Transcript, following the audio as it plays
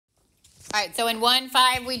All right, so in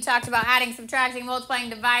 1.5, we talked about adding, subtracting, multiplying,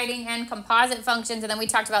 dividing, and composite functions, and then we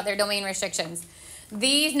talked about their domain restrictions.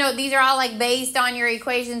 These are all like based on your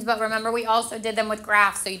equations, but remember we also did them with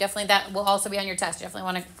graphs, so you definitely, that will also be on your test. You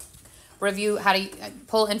definitely want to review how to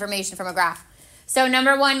pull information from a graph. So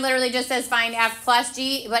number 1 literally just says find f plus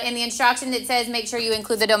g, but in the instructions it says make sure you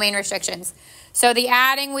include the domain restrictions. So the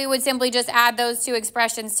adding, we would simply just add those two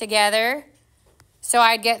expressions together. So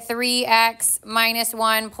I'd get 3x minus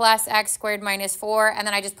 1 plus x squared minus 4, and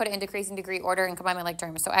then I just put it in decreasing degree order and combine my like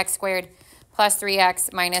terms. So x squared plus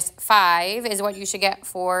 3x minus 5 is what you should get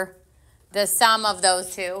for the sum of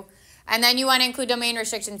those two. And then you want to include domain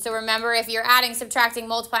restrictions. So remember, if you're adding, subtracting,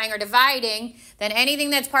 multiplying, or dividing, then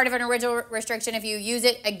anything that's part of an original restriction, if you use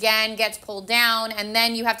it again, gets pulled down, and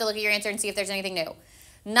then you have to look at your answer and see if there's anything new.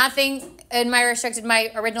 Nothing in my restricted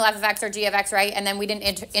my original f of x or g of x, right? And then we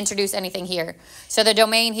didn't introduce anything here. So the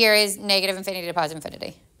domain here is negative infinity to positive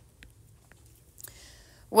infinity.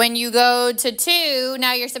 When you go to 2,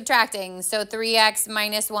 now you're subtracting. So 3x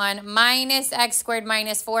minus 1 minus x squared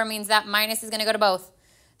minus 4 means that minus is going to go to both.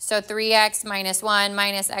 So 3x minus 1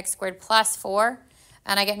 minus x squared plus 4.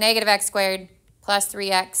 And I get negative x squared plus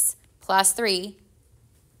 3x plus 3.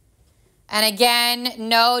 And again,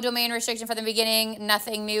 no domain restriction from the beginning.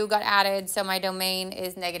 Nothing new got added. So my domain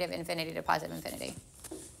is negative infinity to positive infinity.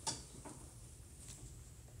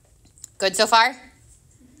 Good so far?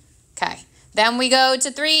 Okay. Then we go to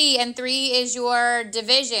 3, and 3 is your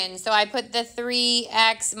division. So I put the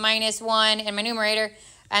 3x minus 1 in my numerator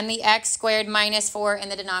and the x squared minus 4 in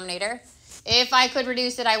the denominator. If I could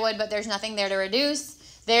reduce it, I would, but there's nothing there to reduce.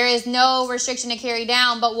 There is no restriction to carry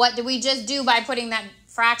down, but what did we just do by putting that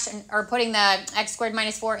fraction, or putting the x squared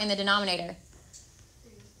minus 4 in the denominator?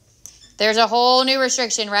 There's a whole new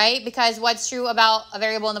restriction, right? Because what's true about a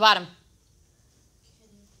variable in the bottom?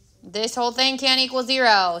 This whole thing can't equal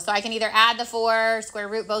 0. So I can either add the 4, square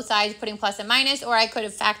root both sides, putting plus and minus, or I could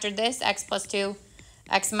have factored this, x plus 2,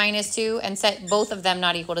 x minus 2, and set both of them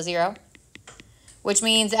not equal to 0, which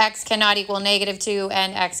means x cannot equal negative 2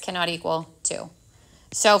 and x cannot equal 2.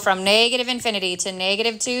 So from negative infinity to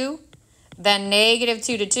negative 2, then negative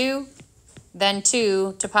 2 to 2, then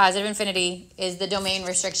 2 to positive infinity is the domain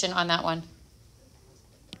restriction on that one.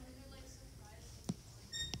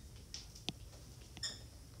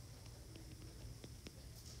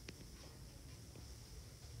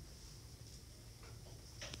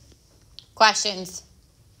 Questions?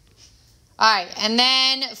 All right, and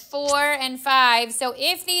then 4 and 5. So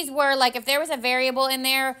if these were, like if there was a variable in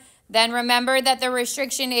there, then remember that the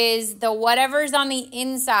restriction is the whatever's on the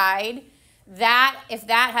inside, that if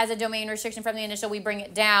that has a domain restriction from the initial, we bring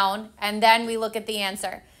it down, and then we look at the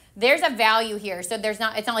answer. There's a value here, so it's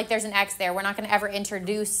not like there's an x there. We're not going to ever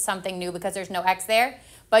introduce something new because there's no x there,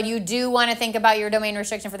 but you do want to think about your domain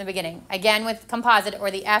restriction from the beginning. Again, with composite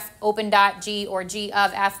or the f open dot g or g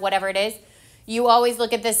of f, whatever it is, you always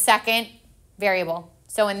look at the second variable.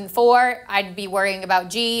 So in 4, I'd be worrying about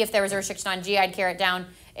g. If there was a restriction on g, I'd carry it down.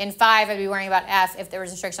 In 5, I'd be worrying about f. If there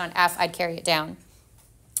was a restriction on f, I'd carry it down.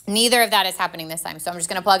 Neither of that is happening this time, so I'm just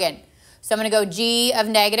going to plug in. So I'm going to go g of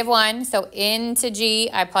negative 1. So into g,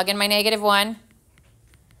 I plug in my negative 1. And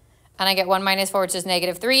I get 1 minus 4, which is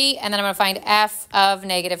negative 3. And then I'm going to find f of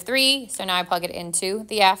negative 3. So now I plug it into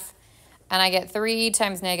the f. And I get 3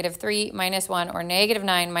 times negative 3 minus 1, or negative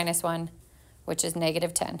 9 minus 1, which is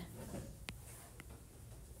negative 10.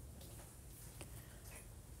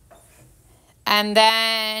 And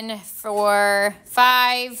then for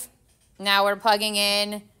 5, now we're plugging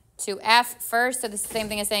in to f first. So this is the same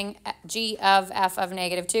thing as saying g of f of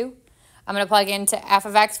negative 2. I'm going to plug into f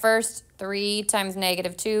of x first. 3 times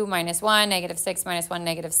negative 2 minus 1, negative 6 minus 1,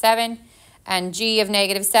 negative 7. And g of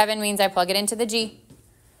negative 7 means I plug it into the g.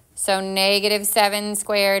 So negative 7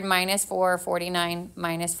 squared minus 4, 49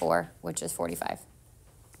 minus 4, which is 45.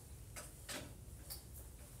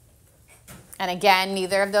 And again,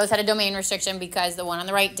 neither of those had a domain restriction because the one on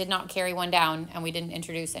the right did not carry one down, and we didn't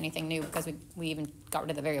introduce anything new because we even got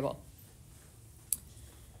rid of the variable.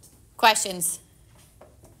 Questions?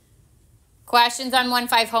 Questions on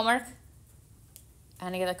 1.5 homework?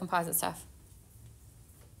 Any of the composite stuff?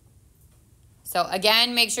 So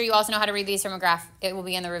again, make sure you also know how to read these from a graph. It will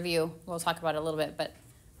be in the review. We'll talk about it a little bit, but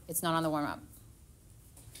it's not on the warm-up.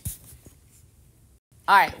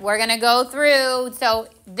 All right, we're going to go through. So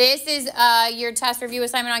this is your test review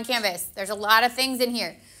assignment on Canvas. There's a lot of things in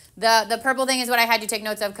here. The purple thing is what I had you take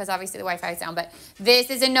notes of because obviously the Wi-Fi is down. But this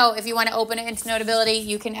is a note. If you want to open it into Notability,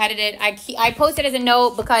 you can edit it. I post it as a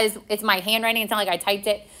note because it's my handwriting. It's not like I typed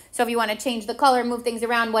it. So if you want to change the color, move things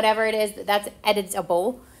around, whatever it is, that's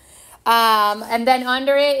editable. And then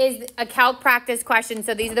under it is a calc practice question.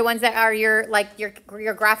 So these are the ones that are your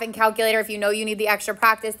graphing calculator. If you know you need the extra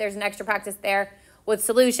practice, there's an extra practice there with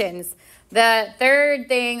solutions. The third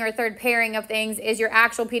thing or third pairing of things is your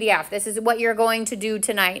actual PDF. This is what you're going to do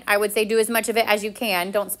tonight. I would say do as much of it as you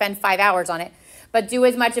can. Don't spend 5 hours on it, but do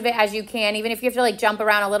as much of it as you can, even if you have to like jump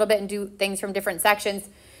around a little bit and do things from different sections,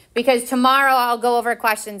 because tomorrow I'll go over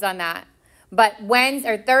questions on that. But Wednesday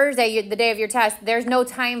or Thursday, the day of your test, there's no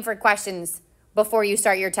time for questions before you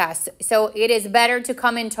start your test. So it is better to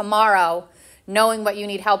come in tomorrow knowing what you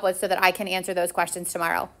need help with so that I can answer those questions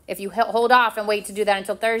tomorrow. If you hold off and wait to do that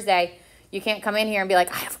until Thursday, you can't come in here and be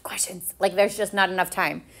like, I have questions. Like, there's just not enough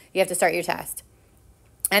time. You have to start your test.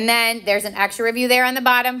 And then there's an extra review there on the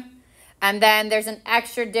bottom. And then there's an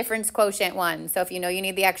extra difference quotient one. So if you know you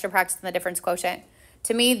need the extra practice in the difference quotient.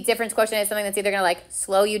 To me, difference quotient is something that's either going to like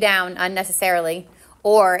slow you down unnecessarily,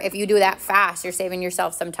 or if you do that fast, you're saving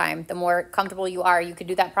yourself some time. The more comfortable you are, you could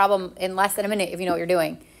do that problem in less than a minute if you know what you're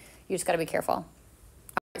doing. You just got to be careful. All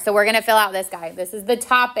right, so we're going to fill out this guy. This is the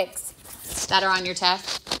topics that are on your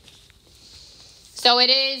test. So it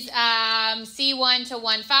is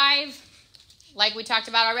C.1-1.5. Like we talked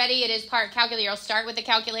about already, it is part calculator. You'll start with the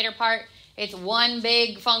calculator part. It's one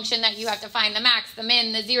big function that you have to find the max, the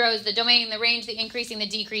min, the zeros, the domain, the range, the increasing, the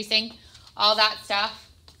decreasing, all that stuff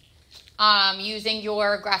using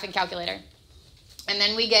your graphing calculator. And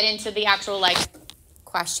then we get into the actual like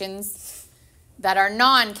questions that are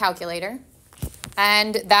non-calculator.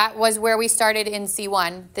 And that was where we started in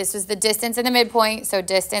C1. This was the distance and the midpoint. So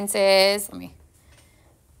distance is,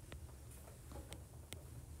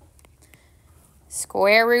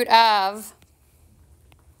 square root of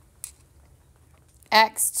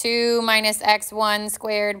x2 minus x1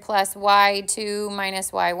 squared plus y2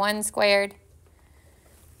 minus y1 squared.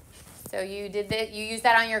 So you used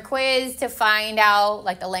that on your quiz to find out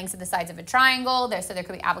like the lengths of the sides of a triangle. So there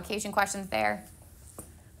could be application questions there.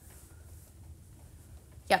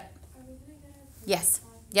 Yep. Yes.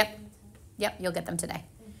 Yep. Yep, you'll get them today.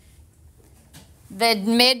 The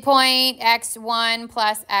midpoint, x1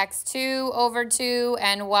 plus x2 over 2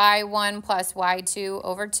 and y1 plus y2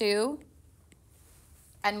 over 2.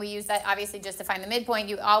 And we use that obviously just to find the midpoint.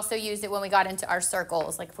 You also used it when we got into our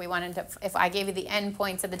circles. Like if I gave you the end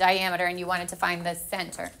points of the diameter and you wanted to find the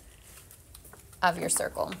center of your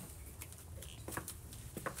circle.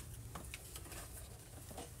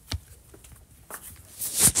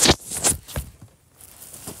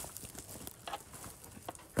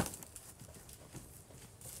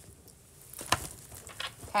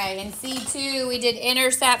 Okay, in C2, we did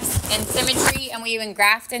intercepts and symmetry, and we even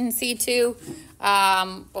graphed in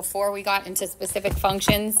C2 before we got into specific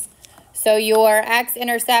functions. So your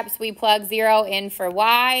x-intercepts, we plug 0 in for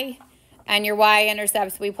y, and your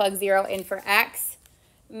y-intercepts, we plug 0 in for x.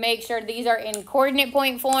 Make sure these are in coordinate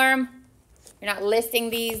point form. You're not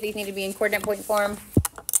listing these. These need to be in coordinate point form.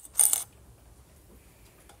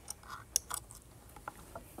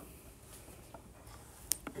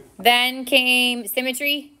 Then came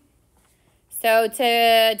symmetry. So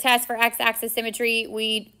to test for x-axis symmetry,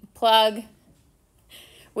 we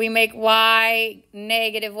make y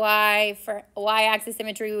negative y. For y-axis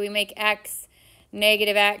symmetry, we make x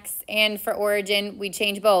negative x. And for origin, we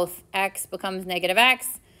change both. X becomes negative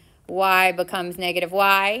x. Y becomes negative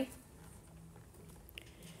y.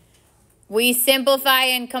 We simplify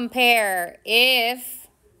and compare if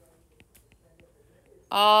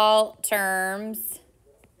all terms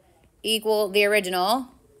equal the original,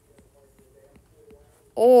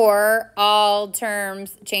 or all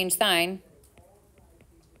terms change sign,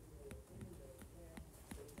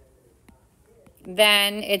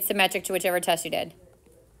 then it's symmetric to whichever test you did.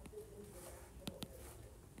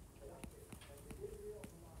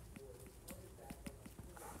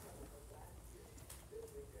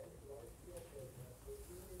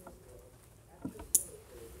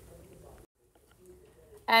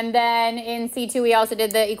 And then in C2, we also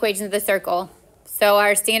did the equations of the circle. So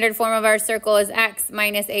our standard form of our circle is x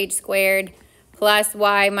minus h squared plus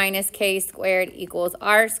y minus k squared equals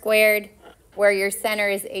r squared, where your center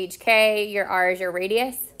is hk, your r is your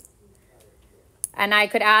radius. And I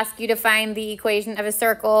could ask you to find the equation of a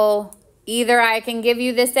circle. Either I can give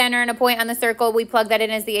you the center and a point on the circle, we plug that in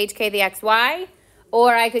as the hk, the xy,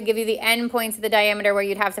 or I could give you the end points of the diameter where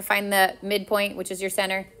you'd have to find the midpoint, which is your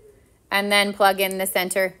center, and then plug in the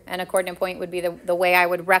center, and a coordinate point would be the way I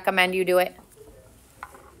would recommend you do it.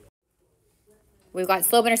 We've got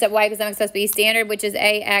slope intercept y equals mx plus b standard, which is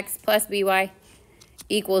ax plus by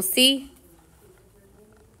equals c.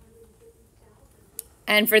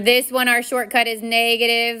 And for this one, our shortcut is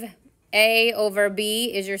negative a over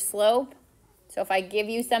b is your slope. So if I give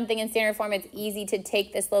you something in standard form, it's easy to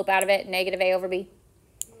take the slope out of it, negative a over b.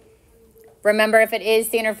 Remember, if it is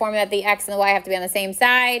standard form that the x and the y have to be on the same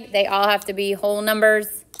side, they all have to be whole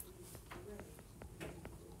numbers.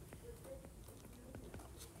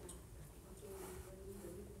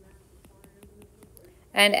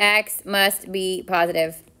 And x must be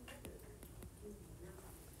positive.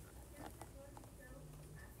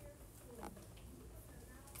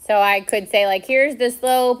 So I could say, like, here's the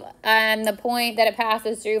slope and the point that it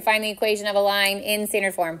passes through. Find the equation of a line in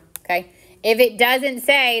standard form, okay? If it doesn't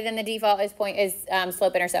say, then the default is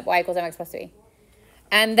slope intercept, y equals mx plus b.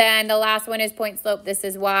 And then the last one is point slope. This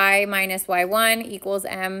is y minus y1 equals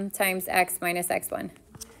m times x minus x1.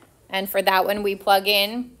 And for that one, we plug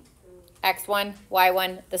in x1,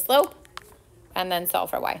 y1, the slope, and then solve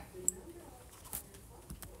for y.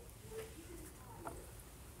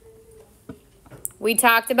 We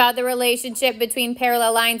talked about the relationship between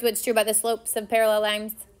parallel lines. What's true about the slopes of parallel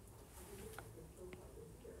lines?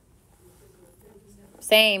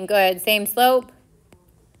 Same, good. Same slope.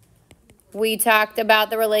 We talked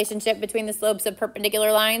about the relationship between the slopes of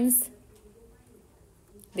perpendicular lines.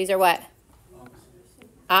 These are what?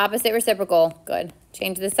 Opposite reciprocal. Good.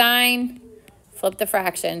 Change the sign. Flip the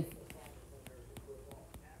fraction.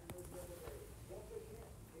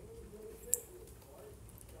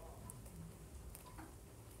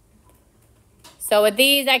 So with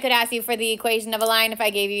these, I could ask you for the equation of a line if I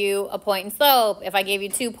gave you a point and slope, if I gave you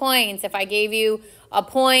 2 points, if I gave you a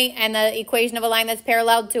point and the equation of a line that's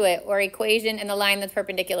parallel to it, or equation and the line that's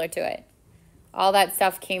perpendicular to it. All that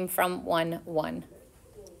stuff came from 1-1.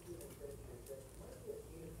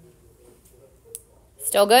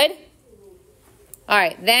 Still good? All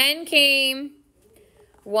right, then came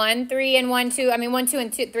 1-3 and 1-2. I mean, 1-2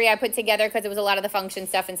 and 2-3 I put together because it was a lot of the function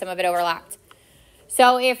stuff and some of it overlapped.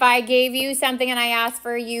 So if I gave you something and I asked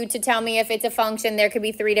for you to tell me if it's a function, there could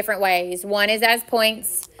be 3 different ways. One is as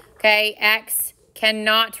points, okay? X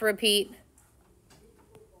cannot repeat.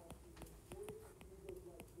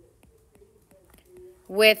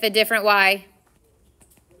 With a different y.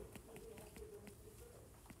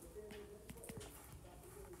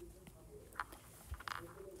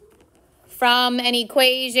 From an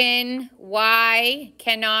equation, y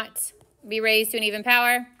cannot be raised to an even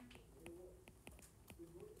power.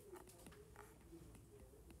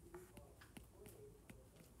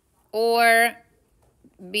 Or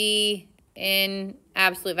be in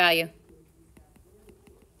absolute value.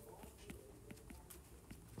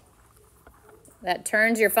 That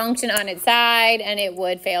turns your function on its side and it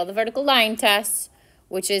would fail the vertical line test,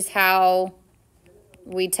 which is how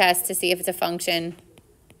we test to see if it's a function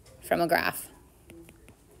from a graph.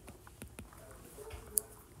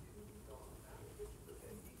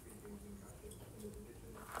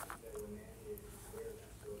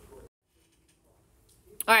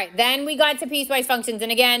 All right, then we got to piecewise functions. And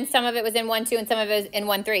again, some of it was in 1-2 and some of it was in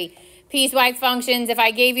 1-3. Piecewise functions, if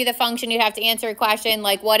I gave you the function, you'd have to answer a question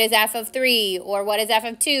like, what is f of 3? Or what is f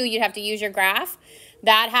of 2? You'd have to use your graph.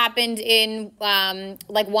 That happened in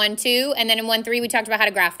like 1-2. And then in 1-3, we talked about how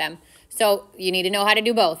to graph them. So you need to know how to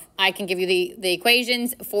do both. I can give you the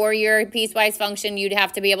equations for your piecewise function. You'd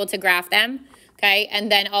have to be able to graph them, okay? And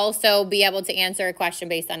then also be able to answer a question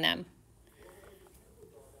based on them.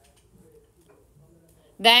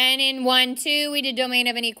 Then in 1-2, we did domain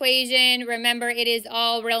of an equation. Remember, it is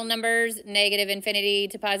all real numbers, negative infinity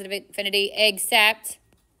to positive infinity, except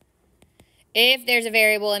if there's a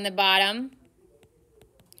variable in the bottom,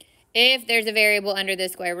 if there's a variable under the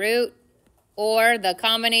square root, or the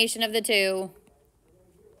combination of the two.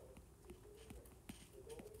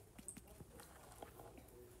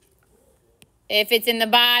 If it's in the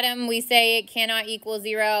bottom, we say it cannot equal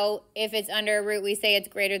 0. If it's under a root, we say it's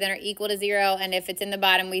greater than or equal to 0. And if it's in the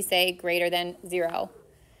bottom, we say greater than 0.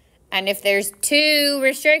 And if there's 2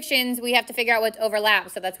 restrictions, we have to figure out what's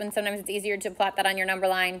overlap. So that's when sometimes it's easier to plot that on your number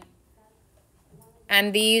line.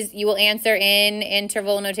 And these you will answer in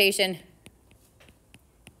interval notation.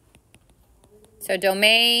 So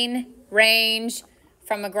domain, range,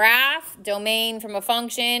 from a graph, domain from a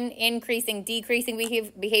function, increasing, decreasing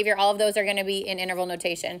behavior, all of those are going to be in interval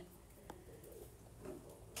notation.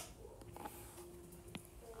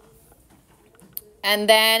 And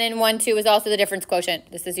then in 1-2 is also the difference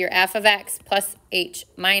quotient. This is your f of x plus h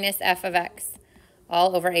minus f of x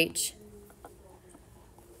all over h.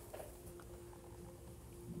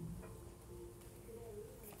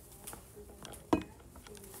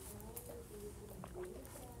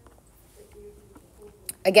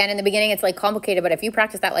 Again, in the beginning, it's like complicated, but if you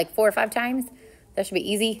practice that like 4 or 5 times, that should be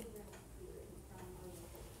easy.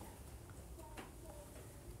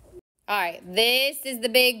 All right, this is the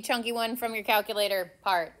big chunky one from your calculator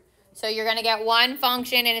part. So you're going to get one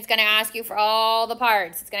function, and it's going to ask you for all the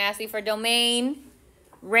parts. It's going to ask you for domain,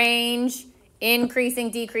 range,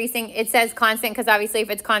 increasing, decreasing. It says constant because obviously if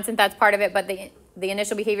it's constant, that's part of it, but the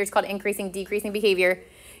initial behavior is called increasing, decreasing behavior.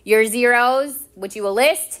 Your zeros, which you will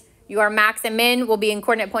list, your max and min will be in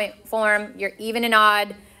coordinate point form, your even and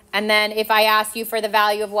odd, and then if I ask you for the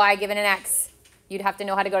value of y given an x, you'd have to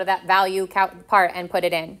know how to go to that value part and put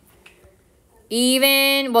it in.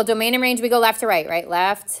 Even, well, domain and range, we go left to right, right?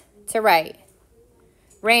 Left to right.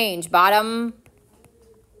 Range, bottom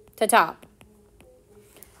to top.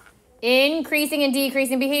 Increasing and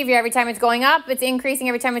decreasing behavior. Every time it's going up, it's increasing.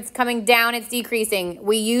 Every time it's coming down, it's decreasing.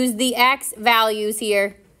 We use the x values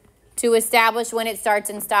here to establish when it starts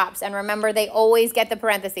and stops. And remember, they always get the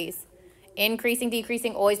parentheses. Increasing,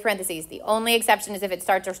 decreasing, always parentheses. The only exception is if it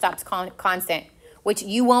starts or stops constant, which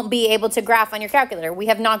you won't be able to graph on your calculator. We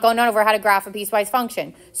have not gone over how to graph a piecewise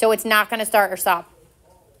function. So it's not going to start or stop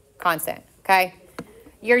constant, okay?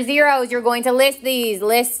 Your zeros, you're going to list these.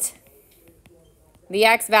 List the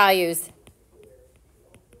x values.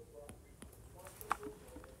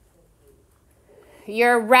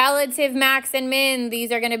 Your relative max and min,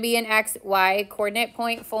 these are going to be in x, y coordinate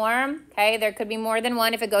point form. Okay, there could be more than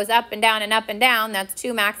one. If it goes up and down and up and down, that's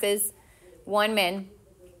 2 maxes, 1 min.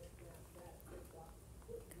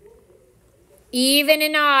 Even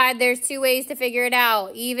and odd, there's 2 ways to figure it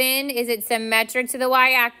out. Even, is it symmetric to the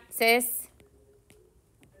y-axis?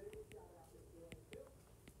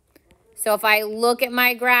 So if I look at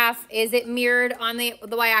my graph, is it mirrored on the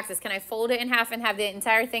y-axis? Can I fold it in half and have the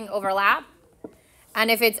entire thing overlap? And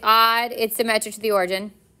if it's odd, it's symmetric to the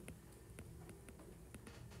origin.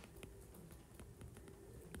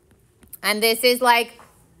 And this is like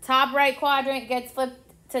top right quadrant gets flipped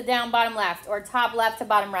to down bottom left, or top left to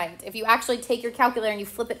bottom right. If you actually take your calculator and you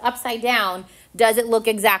flip it upside down, does it look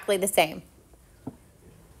exactly the same?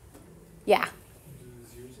 Yeah.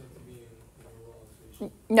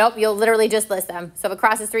 Nope, you'll literally just list them. So if it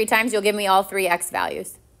crosses 3 times, you'll give me all 3 x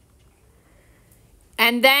values.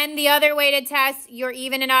 And then the other way to test your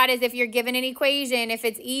even and odd is if you're given an equation. If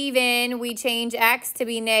it's even, we change x to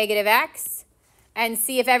be negative x and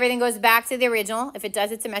see if everything goes back to the original. If it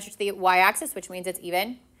does, it's symmetric to the y-axis, which means it's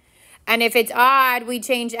even. And if it's odd, we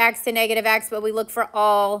change x to negative x, but we look for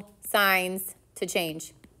all signs to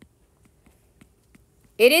change.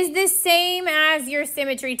 It is the same as your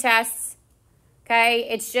symmetry tests. Okay,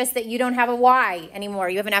 it's just that you don't have a y anymore.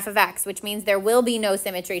 You have an f of x, which means there will be no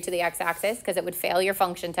symmetry to the x-axis because it would fail your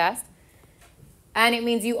function test. And it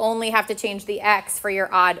means you only have to change the x for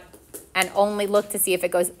your odd and only look to see if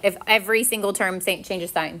it goes, if every single term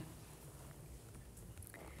changes sign.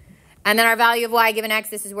 And then our value of y given x,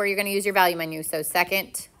 this is where you're going to use your value menu. So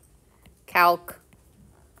second, calc,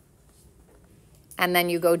 and then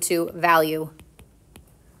you go to value.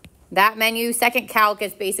 That menu, second calc,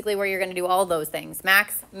 is basically where you're going to do all those things.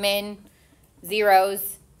 Max, min,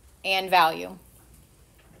 zeros, and value.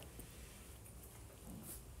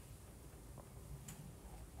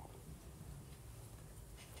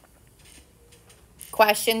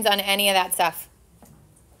 Questions on any of that stuff?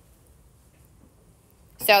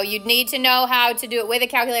 So you'd need to know how to do it with a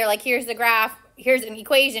calculator. Like here's the graph, here's an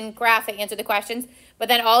equation, graph to answer the questions. But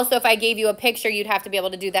then also if I gave you a picture, you'd have to be able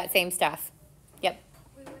to do that same stuff. Yep.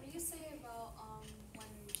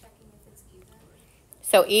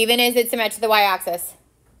 So even is it symmetric to the y-axis?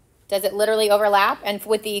 Does it literally overlap? And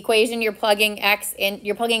with the equation, you're plugging x in,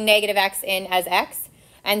 you're plugging negative x in as x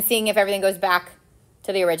and seeing if everything goes back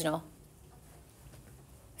to the original.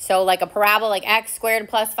 So like a parabola, like x squared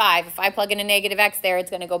plus 5. If I plug in a negative x there, it's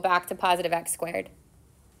going to go back to positive x squared.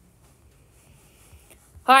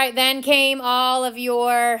 All right, then came all of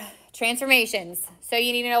your transformations. So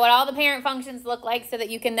you need to know what all the parent functions look like so that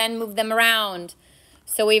you can then move them around.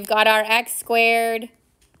 So we've got our x squared,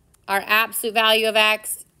 our absolute value of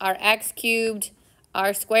x, our x cubed,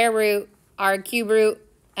 our square root, our cube root,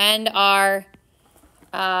 and our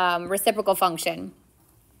reciprocal function.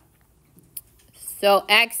 So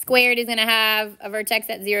x squared is going to have a vertex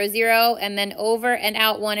at 0, 0, and then over and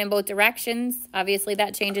out 1 in both directions. Obviously,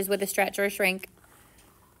 that changes with a stretch or a shrink.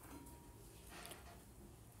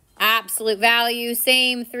 Absolute value,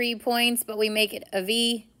 same 3 points, but we make it a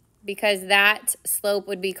v because that slope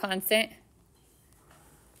would be constant.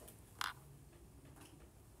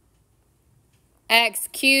 X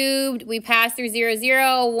cubed, we pass through 0,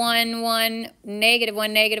 0, 1, 1, negative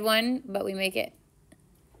 1, negative 1, but we make it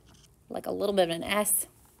like a little bit of an S.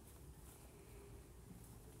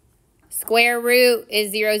 Square root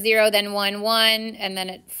is 0, 0, then 1, 1, and then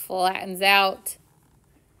it flattens out.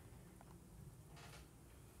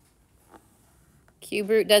 Cube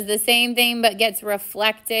root does the same thing but gets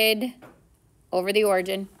reflected over the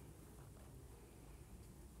origin.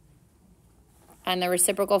 And the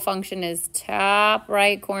reciprocal function is top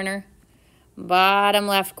right corner, bottom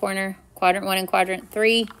left corner, quadrant 1 and quadrant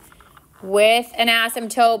 3, with an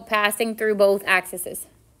asymptote passing through both axes.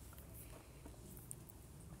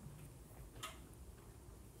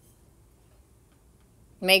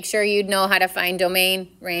 Make sure you know how to find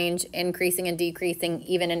domain, range, increasing and decreasing,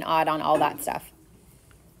 even and odd on all that stuff.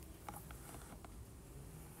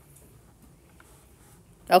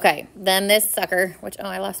 Okay, then this sucker, which, oh,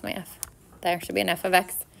 I lost my F. There should be an F of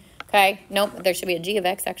X. Okay, nope, there should be a G of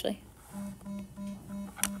X, actually.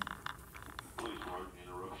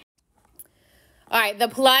 All right, the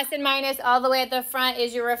plus and minus all the way at the front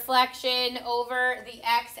is your reflection over the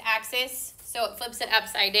x-axis. So it flips it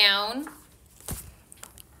upside down.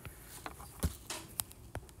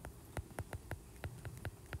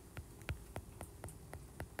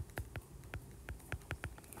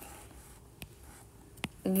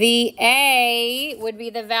 The A would be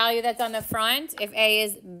the value that's on the front. If A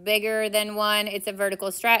is bigger than 1, it's a vertical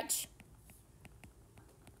stretch.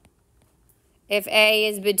 If A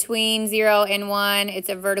is between 0 and 1, it's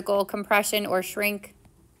a vertical compression or shrink.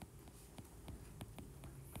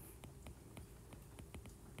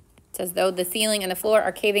 It's as though the ceiling and the floor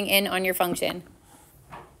are caving in on your function.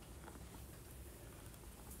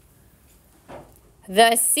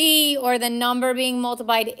 The C, or the number being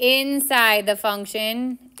multiplied inside the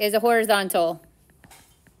function, is a horizontal.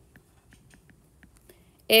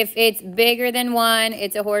 If it's bigger than 1,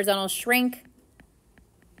 it's a horizontal shrink.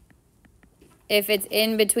 If it's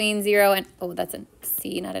in between 0 and, oh, that's a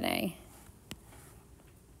C, not an A.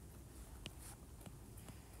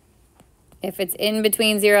 If it's in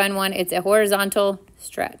between 0 and 1, it's a horizontal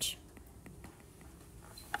stretch.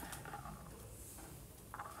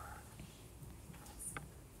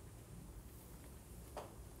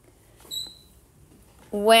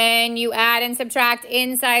 When you add and subtract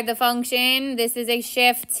inside the function, this is a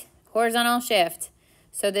shift, horizontal shift.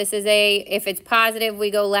 So this is a, if it's positive,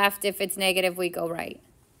 we go left. If it's negative, we go right.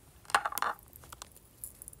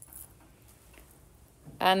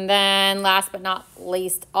 And then last but not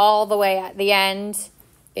least, all the way at the end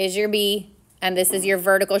is your B. And this is your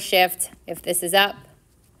vertical shift. If this is up,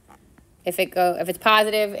 if it's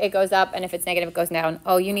positive, it goes up. And if it's negative, it goes down.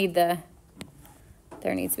 Oh, you need there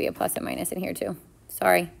needs to be a plus and minus in here too.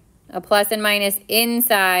 Sorry. A plus and minus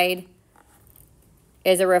inside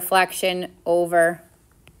is a reflection over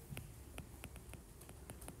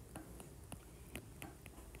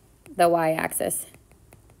the y-axis.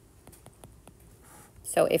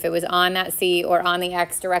 So if it was on that C or on the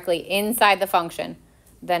X directly inside the function,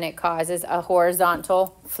 then it causes a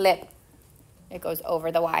horizontal flip. It goes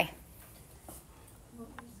over the Y.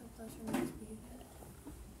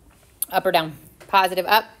 Up or down. Positive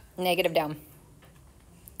up, negative down.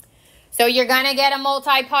 So you're going to get a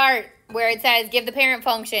multi-part where it says give the parent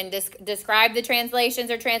function, describe the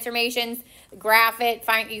translations or transformations, graph it,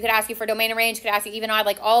 you could ask you for domain and range, could ask you even odd,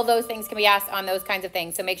 like all those things can be asked on those kinds of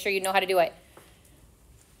things. So make sure you know how to do it.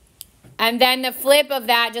 And then the flip of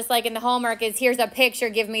that, just like in the homework, is here's a picture,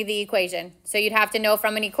 give me the equation. So you'd have to know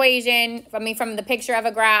from an equation, from the picture of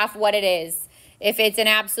a graph, what it is. If it's an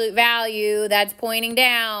absolute value that's pointing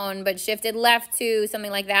down but shifted left to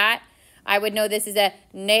something like that, I would know this is a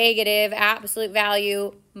negative absolute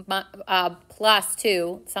value plus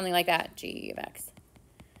 2, something like that, G of X.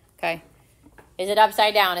 Okay. Is it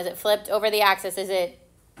upside down? Is it flipped over the axis? Is it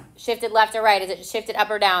shifted left or right? Is it shifted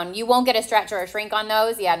up or down? You won't get a stretch or a shrink on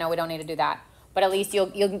those. Yeah, no, we don't need to do that. But at least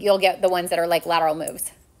you'll get the ones that are like lateral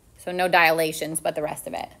moves. So no dilations, but the rest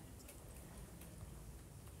of it.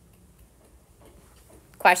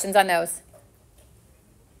 Questions on those?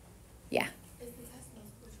 Yeah. Is the test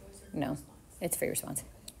multiple choice or No, response? it's free response.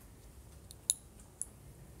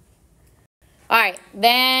 All right,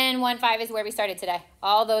 then 1.5 is where we started today.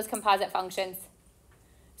 All those composite functions.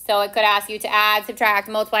 So it could ask you to add, subtract,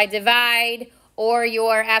 multiply, divide, or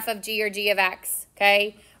your f of g or g of x,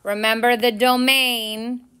 okay? Remember the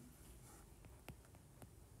domain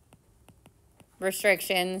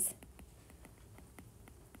restrictions.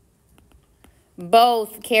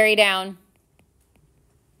 Both carry down.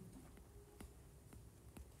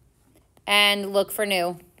 And look for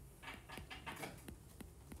new.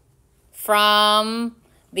 From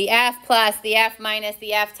the f plus, the f minus,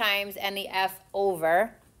 the f times, and the f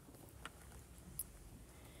over.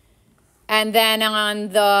 And then on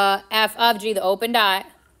the f of g, the open dot,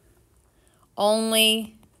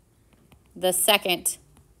 only the second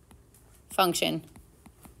function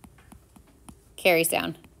carries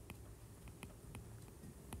down.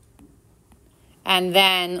 and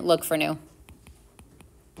then look for new.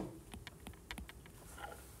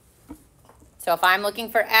 So if I'm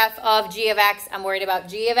looking for f of g of x, I'm worried about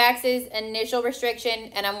g of x's initial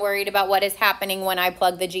restriction, and I'm worried about what is happening when I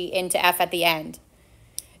plug the g into f at the end.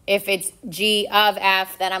 If it's g of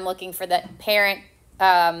f, then I'm looking for the parent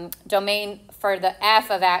domain for the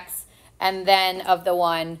f of x, and then of the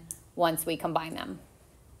 1 once we combine them.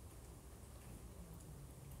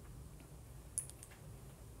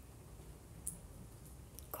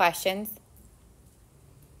 Questions?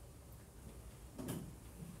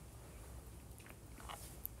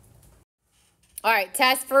 All right,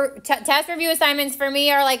 test review assignments for me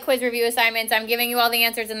are like quiz review assignments. I'm giving you all the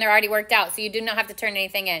answers and they're already worked out, so you do not have to turn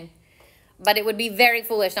anything in. But it would be very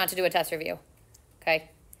foolish not to do a test review. Okay?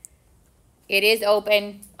 It is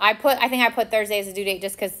open. I think I put Thursday as a due date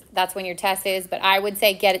just because that's when your test is, but I would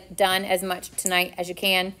say get it done as much tonight as you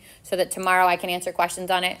can so that tomorrow I can answer questions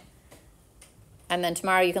on it. And then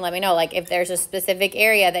tomorrow you can let me know, like if there's a specific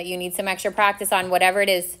area that you need some extra practice on, whatever it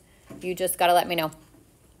is, you just got to let me know.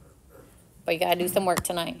 But you got to do some work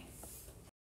tonight.